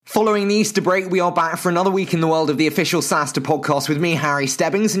Following the Easter break, we are back for another week in the world of the official SaaStr podcast with me, Harry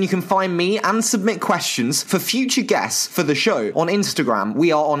Stebbings, and you can find me and submit questions for future guests for the show on Instagram.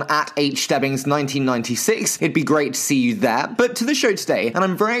 We are on @hstebbings1996. It'd be great to see you there. But to the show today, and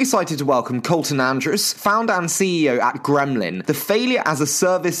I'm very excited to welcome Kolton Andrus, founder and CEO at Gremlin, the failure as a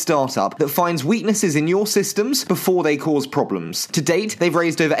service startup that finds weaknesses in your systems before they cause problems. To date, they've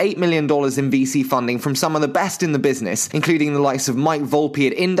raised over $8 million in VC funding from some of the best in the business, including the likes of Mike Volpe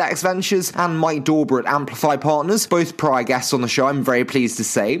at Index Ventures and Mike Dauber at Amplify Partners, both prior guests on the show, I'm very pleased to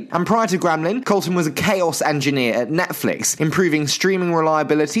say. And prior to Gremlin, Kolton was a chaos engineer at Netflix, improving streaming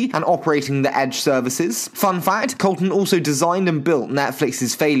reliability and operating the edge services. Fun fact, Kolton also designed and built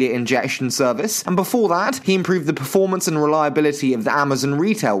Netflix's failure injection service, and before that, he improved the performance and reliability of the Amazon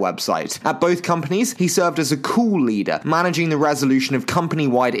retail website. At both companies, he served as a cool leader, managing the resolution of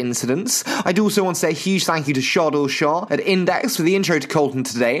company-wide incidents. I'd also want to say a huge thank you to Shardul Shah at Index for the intro to Kolton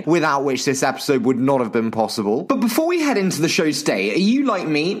today, without which this episode would not have been possible. But before we head into the show today, are you like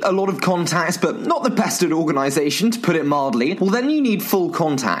me, a lot of contacts, but not the best at organisation, to put it mildly? Well, then you need Full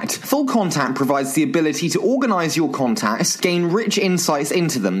Contact. Full Contact provides the ability to organise your contacts, gain rich insights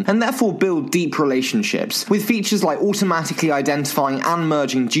into them, and therefore build deep relationships. With features like automatically identifying and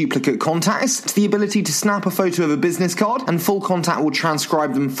merging duplicate contacts, to the ability to snap a photo of a business card, and Full Contact will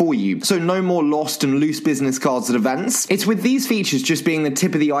transcribe them for you, so no more lost and loose business cards at events. It's with these features just being the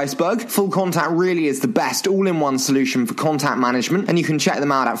tip of the iceberg, Full Contact really is the best all-in-one solution for contact management, and you can check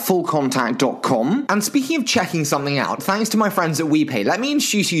them out at fullcontact.com. And speaking of checking something out, thanks to my friends at WePay, let me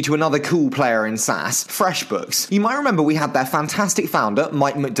introduce you to another cool player in SaaS, FreshBooks. You might remember we had their fantastic founder,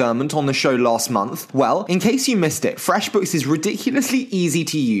 Mike McDermott, on the show last month. Well, in case you missed it, FreshBooks is ridiculously easy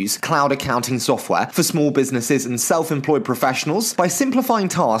to use cloud accounting software for small businesses and self-employed professionals. By simplifying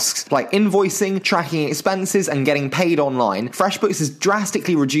tasks like invoicing, tracking expenses, and getting paid online, FreshBooks has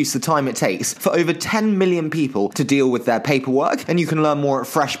drastically reduce the time it takes for over 10 million people to deal with their paperwork, and you can learn more at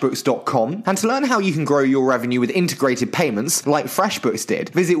freshbooks.com. And to learn how you can grow your revenue with integrated payments like FreshBooks did,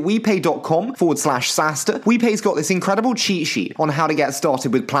 visit wepay.com/SaaStr. WePay's got this incredible cheat sheet on how to get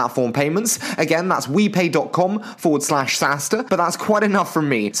started with platform payments. Again, that's wepay.com/SaaStr. But that's quite enough from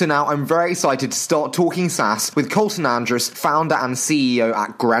me. So now I'm very excited to start talking SaaS with Kolton Andrus, founder and CEO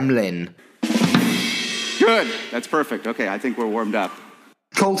at Gremlin. Good. That's perfect. Okay, I think we're warmed up.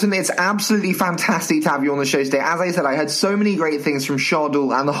 Kolton, it's absolutely fantastic to have you on the show today. As I said, I heard so many great things from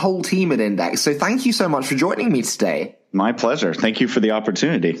Shardul and the whole team at Index, so thank you so much for joining me today. My pleasure. Thank you for the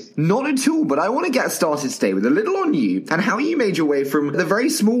opportunity. Not at all, but I want to get started today with a little on you and how you made your way from the very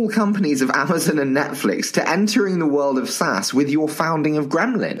small companies of Amazon and Netflix to entering the world of SaaS with your founding of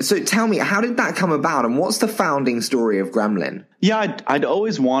Gremlin. So tell me, how did that come about, and what's the founding story of Gremlin? Yeah, I'd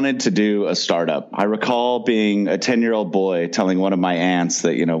always wanted to do a startup. I recall being a 10-year-old boy telling one of my aunts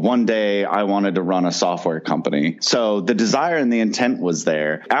that, one day I wanted to run a software company. So the desire and the intent was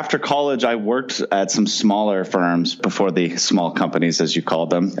there. After college, I worked at some smaller firms before the small companies, as you call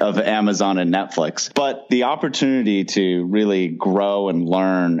them, of Amazon and Netflix. But the opportunity to really grow and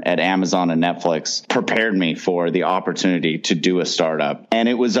learn at Amazon and Netflix prepared me for the opportunity to do a startup. And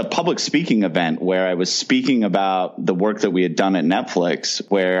it was a public speaking event where I was speaking about the work that we had done at Netflix,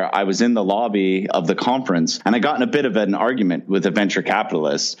 where I was in the lobby of the conference and I got in a bit of an argument with a venture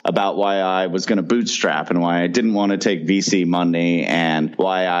capitalist about why I was going to bootstrap and why I didn't want to take VC money and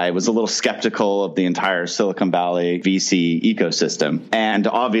why I was a little skeptical of the entire Silicon Valley VC ecosystem. And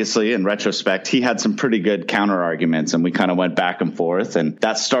obviously, in retrospect, he had some pretty good counter arguments and we kind of went back and forth. And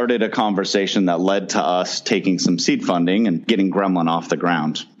that started a conversation that led to us taking some seed funding and getting Gremlin off the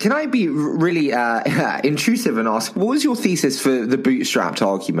ground. Can I be really intrusive and ask, what was your thesis for the bootstrapped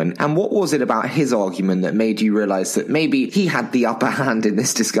argument? And what was it about his argument that made you realize that maybe he had the upper hand in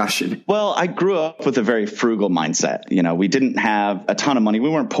this discussion? Well, I grew up with a very frugal mindset. We didn't have a ton of money. We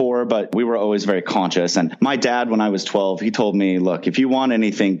weren't poor, but we were always very conscious. And my dad, when I was 12, he told me, look, if you want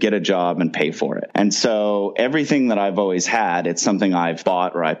anything, get a job and pay for it. And so everything that I've always had, it's something I've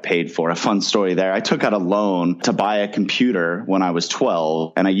bought or I've paid for. A fun story there. I took out a loan to buy a computer when I was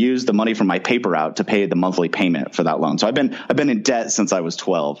 12, and I used the money from my paper route to pay the monthly payment for that loan. So I've been in debt since I was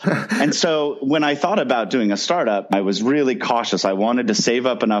 12. And so when I thought about doing a startup, I was really cautious. I wanted to save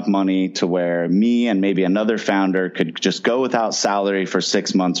up enough money to where me and maybe another founder could just go without salary for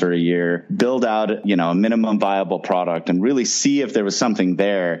 6 months or a year, build out, a minimum viable product and really see if there was something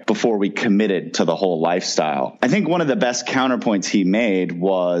there before we committed to the whole lifestyle. I think one of the best counterpoints he made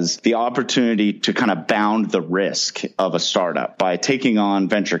was the opportunity to kind of bound the risk of a startup by taking on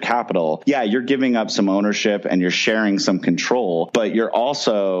venture capital. Yeah, you're giving up some ownership and you're sharing some control, but you're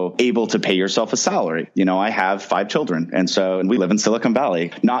also able to pay yourself a salary. I have 5 children, and we live in Silicon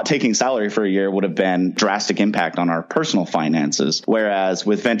Valley. Not taking salary for a year would have been drastic impact on our personal finances. Whereas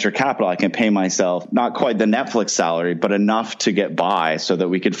with venture capital, I can pay myself not quite the Netflix salary, but enough to get by so that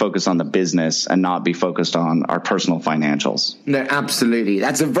we could focus on the business and not be focused on our personal financials. No, absolutely.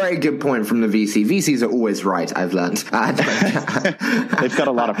 That's a very good point from the VC. VCs are always right, I've learned. They've got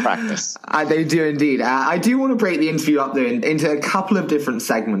a lot of practice. They do indeed. I do want to break the interview up though into a couple of different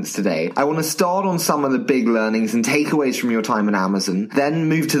segments today. I want to start on some of the big learnings and takeaways from your time at Amazon, then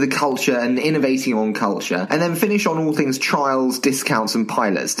move to the culture and innovating on culture, and then finish on all things trials, discounts, and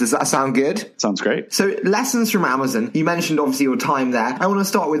pilots. Does that sound good? Sounds great. So lessons from Amazon. You mentioned obviously your time there. I want to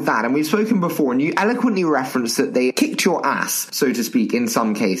start with that. And we've spoken before, and you eloquently referenced that they kicked your ass, so to speak, in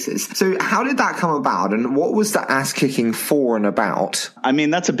some cases. So how did that come about, and what was the ass kicking for and about? I mean,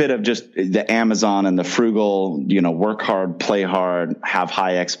 that's a bit of just the Amazon and the frugal, work hard, play hard, have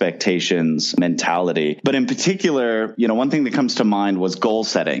high expectations mentality. But in particular, one thing that comes to mind was goal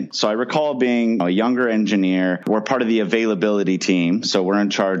setting. So I recall being a younger engineer. We're part of the availability team. So we're in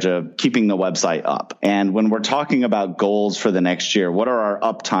charge of keeping the website up. And when we're talking about goals for the next year, what are our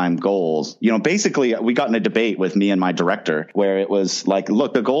uptime goals? Basically we got in a debate with me and my director where it was like,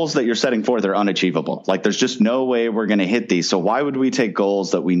 look, the goals that you're setting forth are unachievable. Like there's just no way we're going to hit these. So why would we take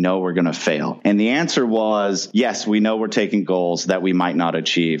goals that we know we're going to fail? And the answer was, yes, we know we're taking goals that we might not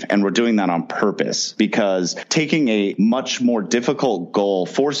achieve. And we're doing that on purpose because taking a much more difficult goal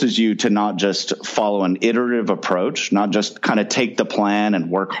forces you to not just follow an iterative approach, not just kind of take the plan and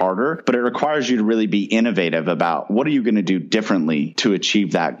work harder, but it requires you to really be innovative about what are you going to do differently to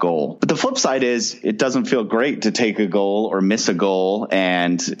achieve that goal. But the flip side is it doesn't feel great to take a goal or miss a goal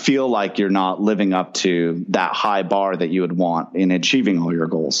and feel like you're not living up to that high bar that you would want in achieving all your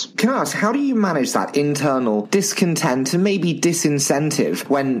goals. Can I ask, how do you manage that internal discontent and maybe disincentive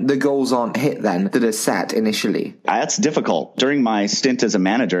when the goals aren't hit then that are set initially? That's difficult. During my stint as a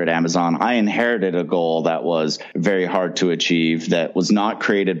manager at Amazon, I inherited a goal that was very hard to achieve, that was not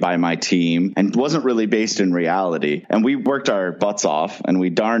created by my team and wasn't really based in reality. And we worked our butts off and we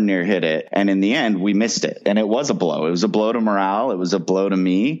darn near hit it. And in the end, we missed it. And it was a blow. It was a blow to morale. It was a blow to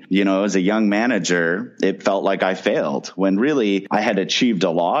me. As a young manager, it felt like I failed when really I had achieved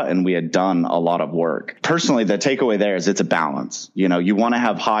a lot and we had done a lot of work. Personally, the takeaway there is it's a balance. You want to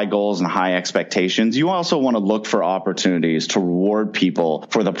have high goals and high expectations. You also want to look for opportunities to reward people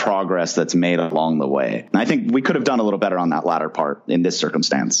for the progress that's made along the way. And I think we could have done a little better on that latter part in this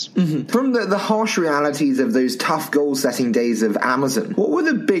circumstance. Mm-hmm. From the harsh realities of those tough goal-setting days of Amazon, what were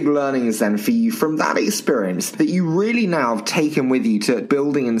the big learnings then for you from that experience that you really now have taken with you to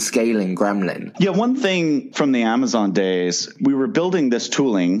building and scaling Gremlin? Yeah, one thing from the Amazon days, we were building this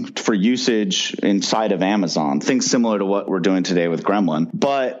tooling for usage inside of Amazon, things similar to what we're doing today with Gremlin,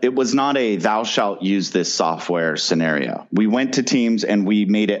 but it was not a thou shalt use this software scenario. We went to teams and we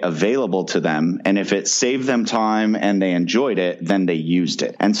made it available to them, and if it saved them time and they enjoyed it, then they used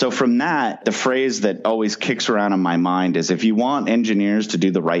it. And so from that, the phrase that always kicks around in my mind is if you want engineers to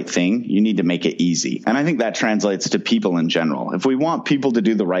do the right thing, you need to make it easy. And I think that translates to people in general. If we want people to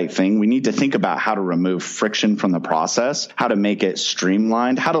do the right thing, we need to think about how to remove friction from the process, how to make it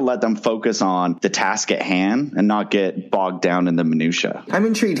streamlined, how to let them focus on the task at hand and not get bogged down in the minutia. I'm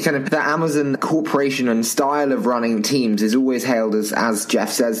intrigued, kind of the Amazon corporation and style of running teams is always hailed as Jeff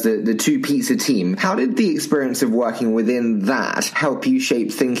says, the two pizza team. How did the experience of working within that help you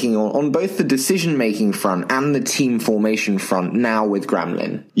shape thinking on both the decision-making front and the team formation front now with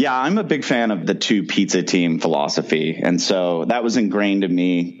Gremlin? Yeah, I'm a big fan of the two pizza team philosophy. And so that was ingrained in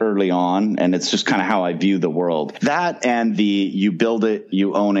me early on. And it's just kind of how I view the world. That and the you build it,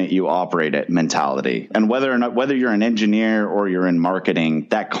 you own it, you operate it mentality. And whether you're an engineer or you're in marketing,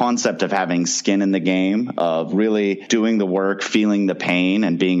 that concept of having skin in the game, of really doing the work, feeling the pain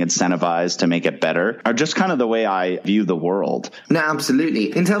and being incentivized to make it better are just kind of the way I view the world. No,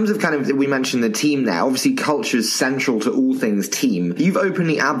 absolutely. In terms of we mentioned the team there, obviously culture is central to all things team. You've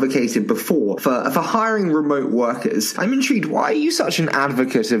openly advocated before for hiring remote workers. I'm intrigued. Why are you such an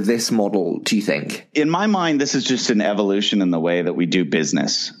advocate of this model, do you think? In my mind, this is just an evolution in the way that we do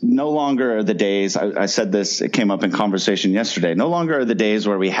business. No longer are the days, I said this, it came up in conversation yesterday, no longer are the days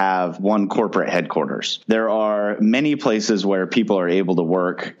where we have one corporate headquarters. There are many places where people are able to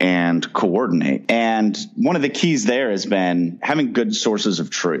work and coordinate. And one of the keys there has been having good sources of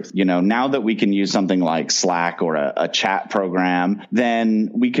truth. Now that we can use something something like Slack or a chat program,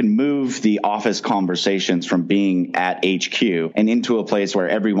 then we can move the office conversations from being at HQ and into a place where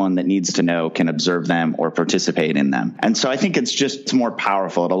everyone that needs to know can observe them or participate in them. And so I think it's more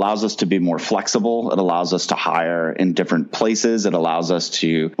powerful. It allows us to be more flexible. It allows us to hire in different places. It allows us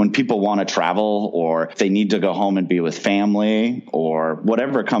to, when people want to travel or if they need to go home and be with family or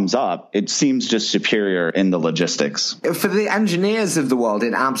whatever comes up, it seems just superior in the logistics. For the engineers of the world,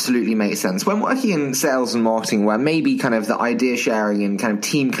 it absolutely makes sense. When working in sales and marketing, where maybe kind of the idea sharing and kind of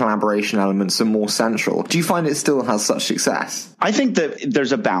team collaboration elements are more central, do you find it still has such success? I think that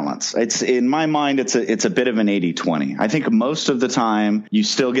there's a balance. It's in my mind, it's a bit of an 80-20. I think most of the time you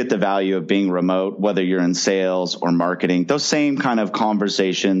still get the value of being remote, whether you're in sales or marketing. Those same kind of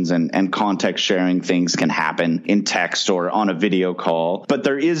conversations and context sharing things can happen in text or on a video call. But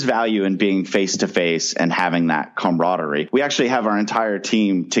there is value in being face to face and having that camaraderie. We actually have our entire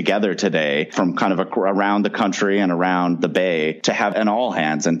team together today from kind of around the country and around the Bay to have an all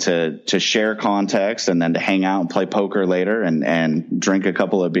hands and to share context and then to hang out and play poker later and drink a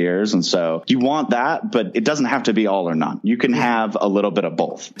couple of beers. And so you want that, but it doesn't have to be all or none. You can have a little bit of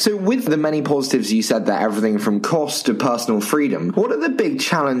both. So with the many positives you said there, everything from cost to personal freedom, what are the big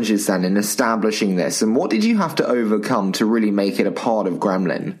challenges then in establishing this? And what did you have to overcome to really make it a part of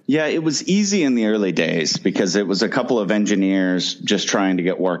Gremlin? Yeah, it was easy in the early days because it was a couple of engineers just trying to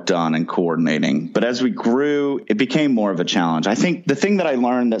get work done and coordinating. But as we grew, it became more of a challenge. I think the thing that I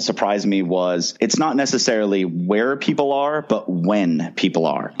learned that surprised me was it's not necessarily where people are, but when people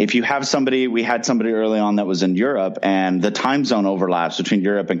are. If you have somebody, we had somebody early on that was in Europe, and the time zone overlaps between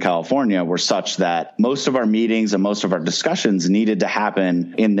Europe and California were such that most of our meetings and most of our discussions needed to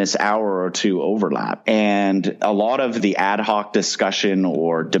happen in this hour or two overlap. And a lot of the ad hoc discussion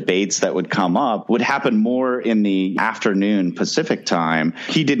or debates that would come up would happen more in the afternoon Pacific time.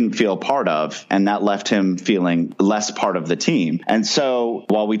 He didn't feel part of, and that left him feeling less part of the team. And so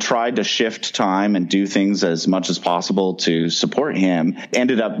while we tried to shift time and do things as much as possible to support him,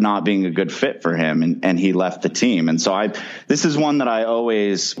 ended up not being a good fit for him, and he left the team. And so this is one that I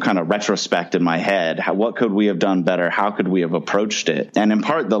always kind of retrospect in my head. What could we have done better? How could we have approached it? And in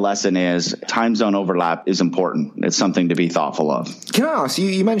part, the lesson is time zone overlap is important. It's something to be thoughtful of. Can I ask,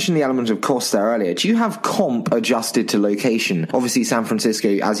 you mentioned the element of cost there earlier. Do you have comp adjusted to location? Obviously, San Francisco,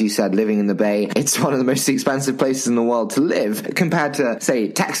 as you said, living in the Bay, it's one of the most expensive places in the world to live compared to, say,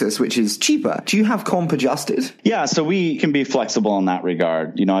 Texas, which is cheaper. Do you have comp adjusted? Yeah, so we can be flexible in that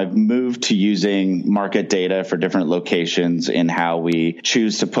regard. I've moved to using market data for different locations in how we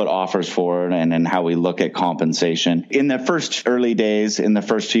choose to put offers forward and in how we look at compensation. In the first early days, in the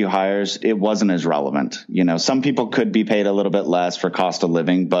first few hires, it wasn't as relevant. Some people could be paid a little bit less for cost of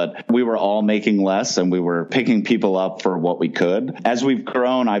living, but we were all making less and we were picking people up for what we could. As we've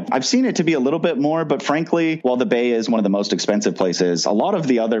grown, I've seen it to be a little bit more, but frankly, while the Bay is one of the most expensive places, a lot of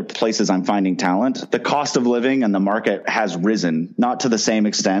the other places I'm finding talent, the cost of living and the market has risen, not to the same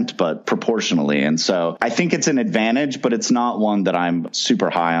extent, but proportionally. And so I think it's an advantage, but it's not one that I'm super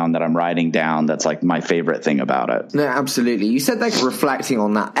high on, that I'm riding down. That's like my favorite thing about it. No, absolutely. You said that reflecting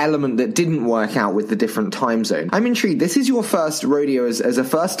on that element that didn't work out with the different time zone. I'm intrigued. This is your first rodeo as a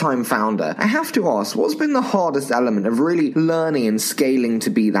first-time founder. I have to ask, what's been the hardest element of really learning and scaling to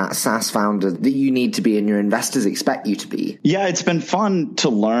be that SaaS founder that you need to be and your investors expect you to be? Yeah, it's been fun to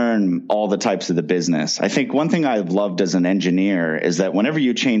learn all the types of the business. I think one thing I've loved as an engineer is that whenever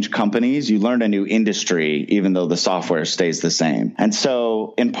you change companies, you learn a new industry, even though the software stays the same. And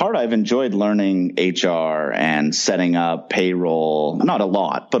so in part, I've enjoyed learning HR and setting up payroll, not a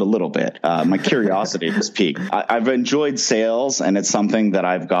lot, but a little bit. My curiosity has peaked. I've enjoyed sales, and it's something that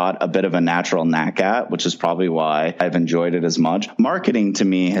I've got a bit of a natural knack at, which is probably why I've enjoyed it as much. Marketing to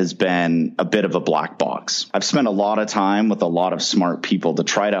me has been a bit of a black box. I've spent a lot of time with a lot of smart people to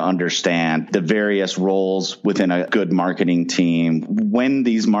try to understand the various roles within a good marketing team, when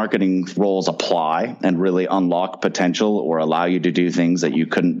these marketing roles apply and really unlock potential or allow you to do things that you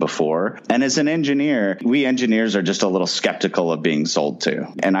couldn't before. And as an engineer, we engineers are just a little skeptical of being sold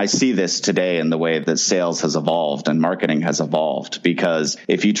to. And I see this today in the way that sales has evolved and marketing has evolved, because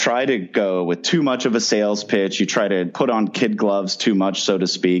if you try to go with too much of a sales pitch, you try to put on kid gloves too much, so to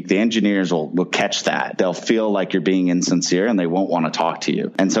speak, the engineers will catch that. They'll feel like you're being insincere and they won't want to talk to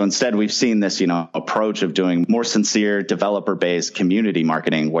you. And so instead, we've seen this, approach of doing more sincere sincere developer-based community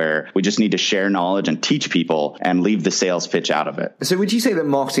marketing where we just need to share knowledge and teach people and leave the sales pitch out of it. So would you say that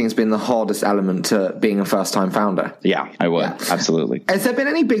marketing has been the hardest element to being a first-time founder? Yeah, I would. Yeah. Absolutely. Has there been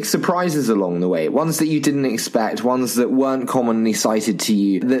any big surprises along the way? Ones that you didn't expect, ones that weren't commonly cited to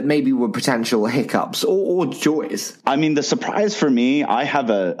you, that maybe were potential hiccups or joys? I mean, the surprise for me, I have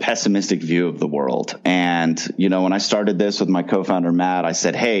a pessimistic view of the world. And, when I started this with my co-founder, Matt, I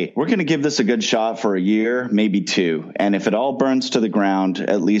said, hey, we're going to give this a good shot for a year, maybe two. And if it all burns to the ground,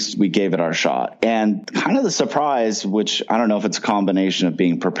 at least we gave it our shot. And kind of the surprise, which I don't know if it's a combination of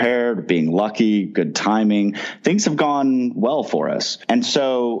being prepared, being lucky, good timing, things have gone well for us. And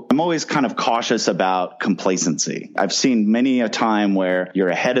so I'm always kind of cautious about complacency. I've seen many a time where you're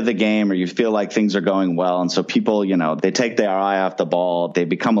ahead of the game or you feel like things are going well. And so people, they take their eye off the ball, they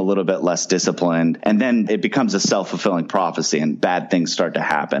become a little bit less disciplined, and then it becomes a self-fulfilling prophecy and bad things start to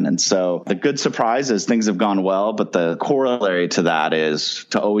happen. And so the good surprise is things have gone well, but the corollary to that is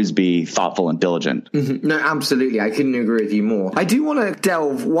to always be thoughtful and diligent. Mm-hmm. No, absolutely. I couldn't agree with you more. I do want to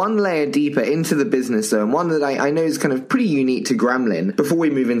delve one layer deeper into the business, though, and one that I know is kind of pretty unique to Gremlin before we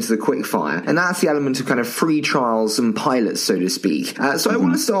move into the quickfire. And that's the element of kind of free trials and pilots, so to speak. I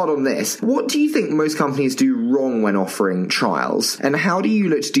want to start on this. What do you think most companies do wrong when offering trials? And how do you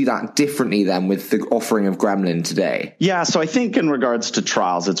look to do that differently then with the offering of Gremlin today? Yeah, so I think in regards to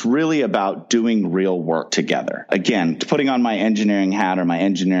trials, it's really about doing real work together. Again, putting on my engineering hat or my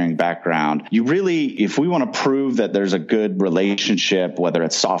engineering background, if we want to prove that there's a good relationship, whether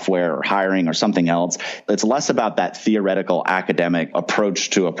it's software or hiring or something else, it's less about that theoretical academic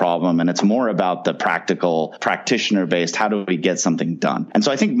approach to a problem. And it's more about the practical practitioner-based, how do we get something done? And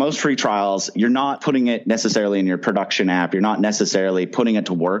so I think most free trials, you're not putting it necessarily in your production app. You're not necessarily putting it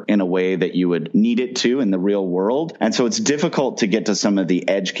to work in a way that you would need it to in the real world. And so it's difficult to get to some of the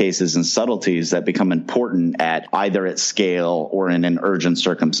edge cases and subtleties that become important at either at scale or in an urgent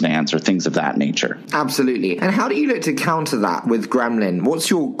circumstance or things of that nature. Absolutely. And how do you look to counter that with Gremlin? What's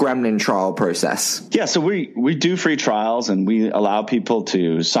your Gremlin trial process? Yeah, so we do free trials and we allow people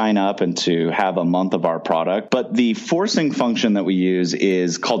to sign up and to have a month of our product. But the forcing function that we use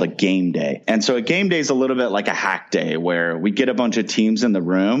is called a game day. And so a game day is a little bit like a hack day where we get a bunch of teams in the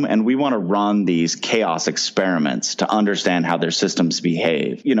room and we want to run these chaos experiments to understand how their systems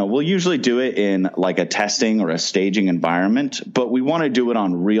behave. We'll usually do it in like a testing or a staging environment, but we want to do it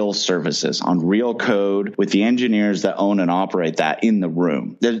on real services, on real code with the engineers that own and operate that in the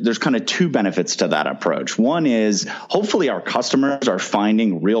room. There's kind of two benefits to that approach. One is hopefully our customers are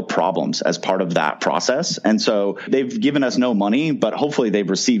finding real problems as part of that process. And so they've given us no money, but hopefully they've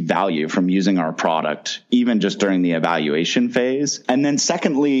received value from using our product, even just during the evaluation phase. And then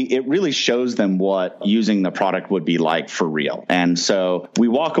secondly, it really shows them what using the product would be like for real. And so we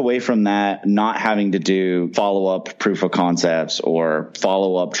walk away from that not having to do follow-up proof of concepts or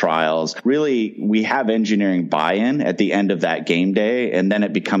follow-up trials. Really, we have engineering buy-in at the end of that game day, and then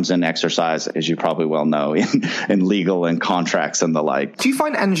it becomes an exercise, as you probably well know, in legal and contracts and the like. Do you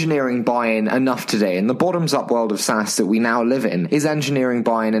find engineering buy-in enough today? In the bottoms-up world of SaaS that we now live in, is engineering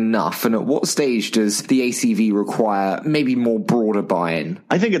buy-in enough? And at what stage does the ACV require maybe more broader buy-in?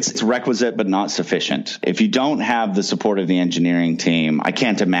 I think it's requisite, but not sufficient. If you don't have the support of the engineering team, I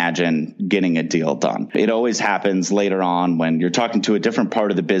can't imagine getting a deal done. It always happens later on when you're talking to a different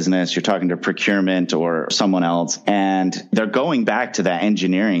part of the business, you're talking to procurement or someone else, and they're going back to that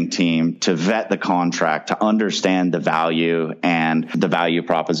engineering team to vet the contract, to understand the value and the value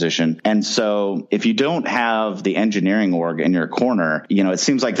proposition. And so if you don't have the engineering org in your corner, it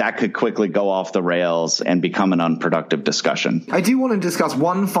seems like that could quickly go off the rails and become an unproductive discussion. I do want to discuss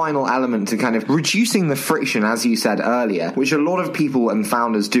one final element to kind of reducing the friction, as you said earlier, which a lot of people and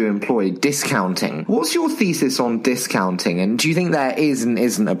founders do employ, discounting. What's your thesis on discounting? And do you think there is and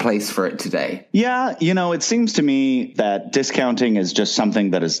isn't a place for it today? Yeah, it seems to me that discounting is just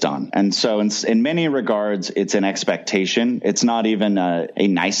something that is done. And so in many regards, it's an expectation. It's not even a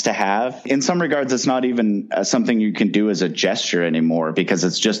nice to have. In some regards, it's not even something you can do as a gesture anymore because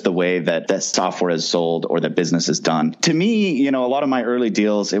it's just the way that software is sold or that business is done. To me, a lot of my early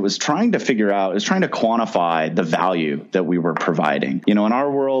deals, it was trying to quantify the value that we were providing. In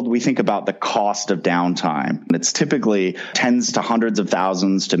our world, we think about the cost of downtime. And it's typically tens to hundreds of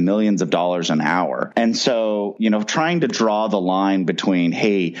thousands to millions of dollars an hour. And so, trying to draw the line between,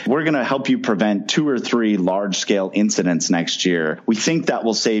 hey, we're going to help you prevent 2 or 3 large scale incidents next year. We think that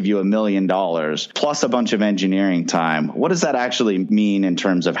will save you $1 million plus a bunch of engineering time. What does that actually mean in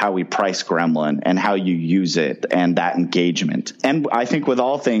terms of how we price Gremlin and how you use it and that engagement? And I think with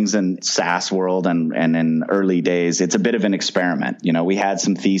all things in SaaS world and in early days, it's a bit of an experiment. We had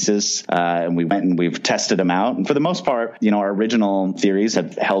some thesis and we went and we've tested tested them out. And for the most part, our original theories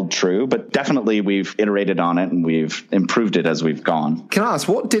have held true, but definitely we've iterated on it and we've improved it as we've gone. Can I ask,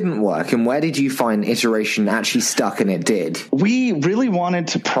 what didn't work and where did you find iteration actually stuck and it did? We really wanted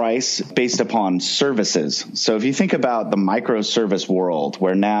to price based upon services. So if you think about the microservice world,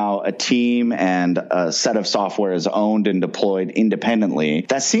 where now a team and a set of software is owned and deployed independently,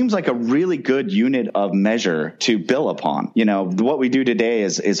 that seems like a really good unit of measure to bill upon. What we do today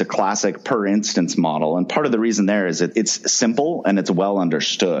is a classic per instance model. And part of the reason there is it's simple and it's well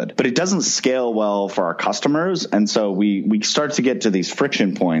understood, but it doesn't scale well for our customers. And so we start to get to these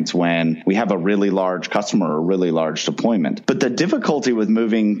friction points when we have a really large customer or a really large deployment. But the difficulty with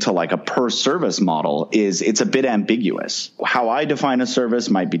moving to like a per service model is it's a bit ambiguous. How I define a service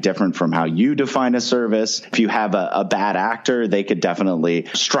might be different from how you define a service. If you have a bad actor, they could definitely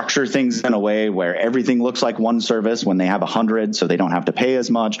structure things in a way where everything looks like one service when they have 100, so they don't have to pay as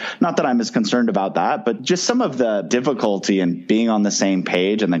much. Not that I'm as concerned about that, but just some of the difficulty in being on the same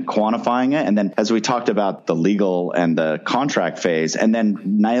page and then quantifying it. And then as we talked about the legal and the contract phase, and then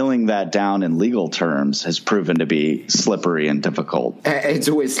nailing that down in legal terms has proven to be slippery and difficult. It's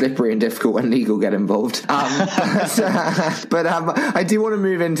always slippery and difficult when legal get involved. But I do want to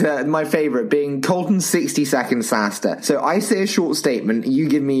move into my favorite, being Kolton's 60-second SaaStr. So I say a short statement, you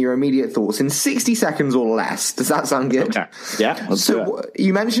give me your immediate thoughts in 60 seconds or less. Does that sound good? Okay. Yeah. So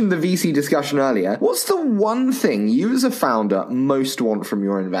you mentioned the VC discussion earlier. What's the one thing you as a founder most want from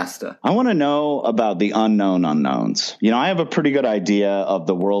your investor? I want to know about the unknown unknowns. I have a pretty good idea of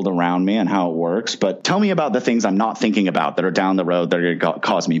the world around me and how it works, but tell me about the things I'm not thinking about that are down the road that are going to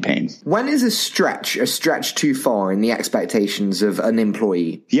cause me pain. When is a stretch too far in the expectations of an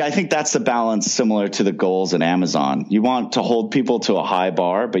employee? Yeah, I think that's the balance similar to the goals at Amazon. You want to hold people to a high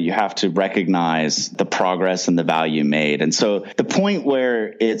bar, but you have to recognize the progress and the value made. And so the point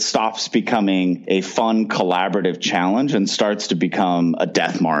where it stops becoming a fun collaborative challenge and starts to become a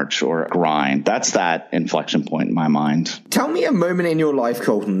death march or a grind, that's that inflection point in my mind. Tell me a moment in your life,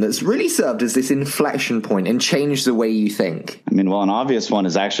 Kolton, that's really served as this inflection point and changed the way you think. An obvious one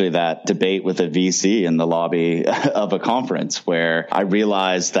is actually that debate with a VC in the lobby of a conference where I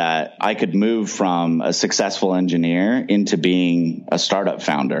realized that I could move from a successful engineer into being a startup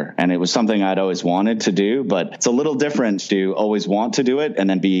founder. And it was something I'd always wanted to do, but it's a little different to always want to do it and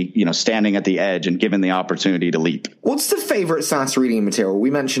then be, standing at the edge and given the opportunity to leap. What's the favorite SaaS reading material?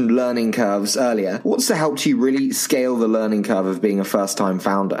 We mentioned learning curves earlier. What's helped you really scale the learning curve of being a first-time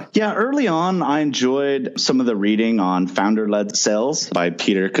founder? Yeah, early on, I enjoyed some of the reading on founder-led sales by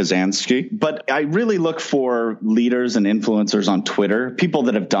Peter Kazansky, but I really look for leaders and influencers on Twitter, people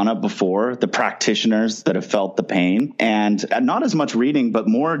that have done it before, the practitioners that have felt the pain, and not as much reading, but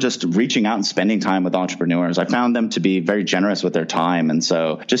more just reaching out and spending time with entrepreneurs. I found them to be very generous with their time, and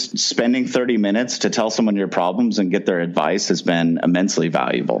so just spending 30 minutes to tell someone your problems and get their advice has been immensely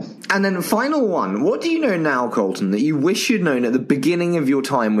valuable. And then final one, what do you know now, Kolton, that you wish you'd known at the beginning of your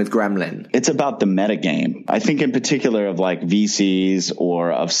time with Gremlin? It's about the metagame. I think in particular of like VCs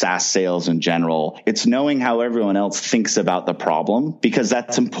or of SaaS sales in general, it's knowing how everyone else thinks about the problem, because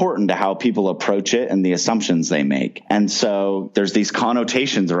that's important to how people approach it and the assumptions they make. And so there's these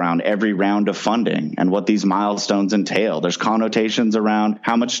connotations around every round of funding and what these milestones entail. There's connotations around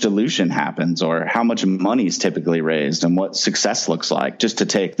how much dilution happens or how much money is typically raised and what success looks like, just to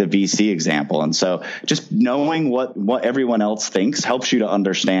take the VC example. And so just knowing what everyone else thinks helps you to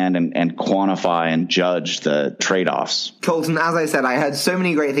understand and quantify and judge the trade-offs. Kolton, as I said, I heard so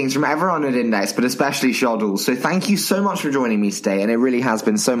many great things from everyone at Index, but especially Shardul. So thank you so much for joining me today, and it really has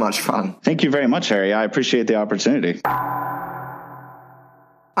been so much fun. Thank you very much, Harry. I appreciate the opportunity.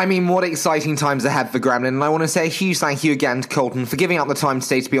 What exciting times ahead for Gremlin, and I want to say a huge thank you again to Kolton for giving up the time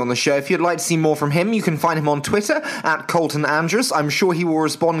today to be on the show. If you'd like to see more from him, you can find him on Twitter at Kolton Andrus. I'm sure he will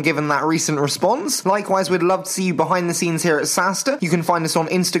respond given that recent response. Likewise, we'd love to see you behind the scenes here at SaaStr. You can find us on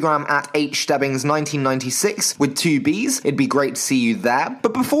Instagram at hstebbings1996 with 2 B's. It'd be great to see you there.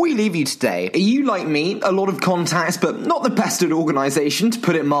 But before we leave you today, are you like me, a lot of contacts, but not the best at organisation, to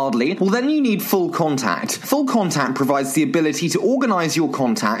put it mildly? Well, then you need Full Contact. Full Contact provides the ability to organise your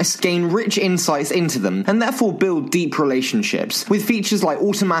contacts, gain rich insights into them, and therefore build deep relationships. With features like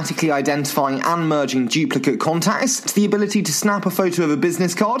automatically identifying and merging duplicate contacts, to the ability to snap a photo of a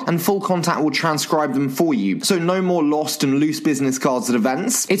business card, and Full Contact will transcribe them for you, so no more lost and loose business cards at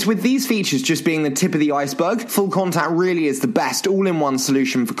events. It's with these features just being the tip of the iceberg, Full Contact really is the best all-in-one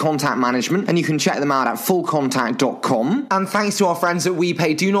solution for contact management, and you can check them out at fullcontact.com. And thanks to our friends at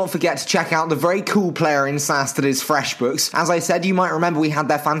WePay, do not forget to check out the very cool player in SaaS that is FreshBooks. As I said, you might remember we had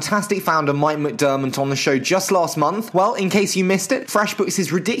their fantastic founder Mike McDermott on the show just last month. Well, in case you missed it, FreshBooks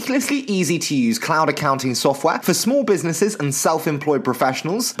is ridiculously easy to use cloud accounting software for small businesses and self-employed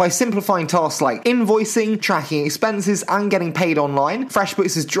professionals. By simplifying tasks like invoicing, tracking expenses, and getting paid online,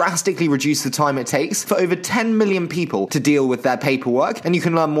 FreshBooks has drastically reduced the time it takes for over 10 million people to deal with their paperwork, and you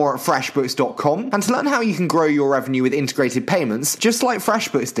can learn more at freshbooks.com. And to learn how you can grow your revenue with integrated payments, just like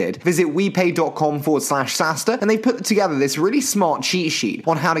FreshBooks did, visit wepay.com/SaaStr, and they've put together this really smart cheat sheet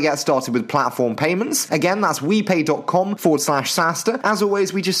on how to get started with platform payments. Again, that's wepay.com/SaaStr. As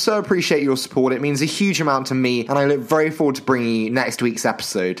always, we just so appreciate your support. It means a huge amount to me, and I look very forward to bringing you next week's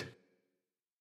episode.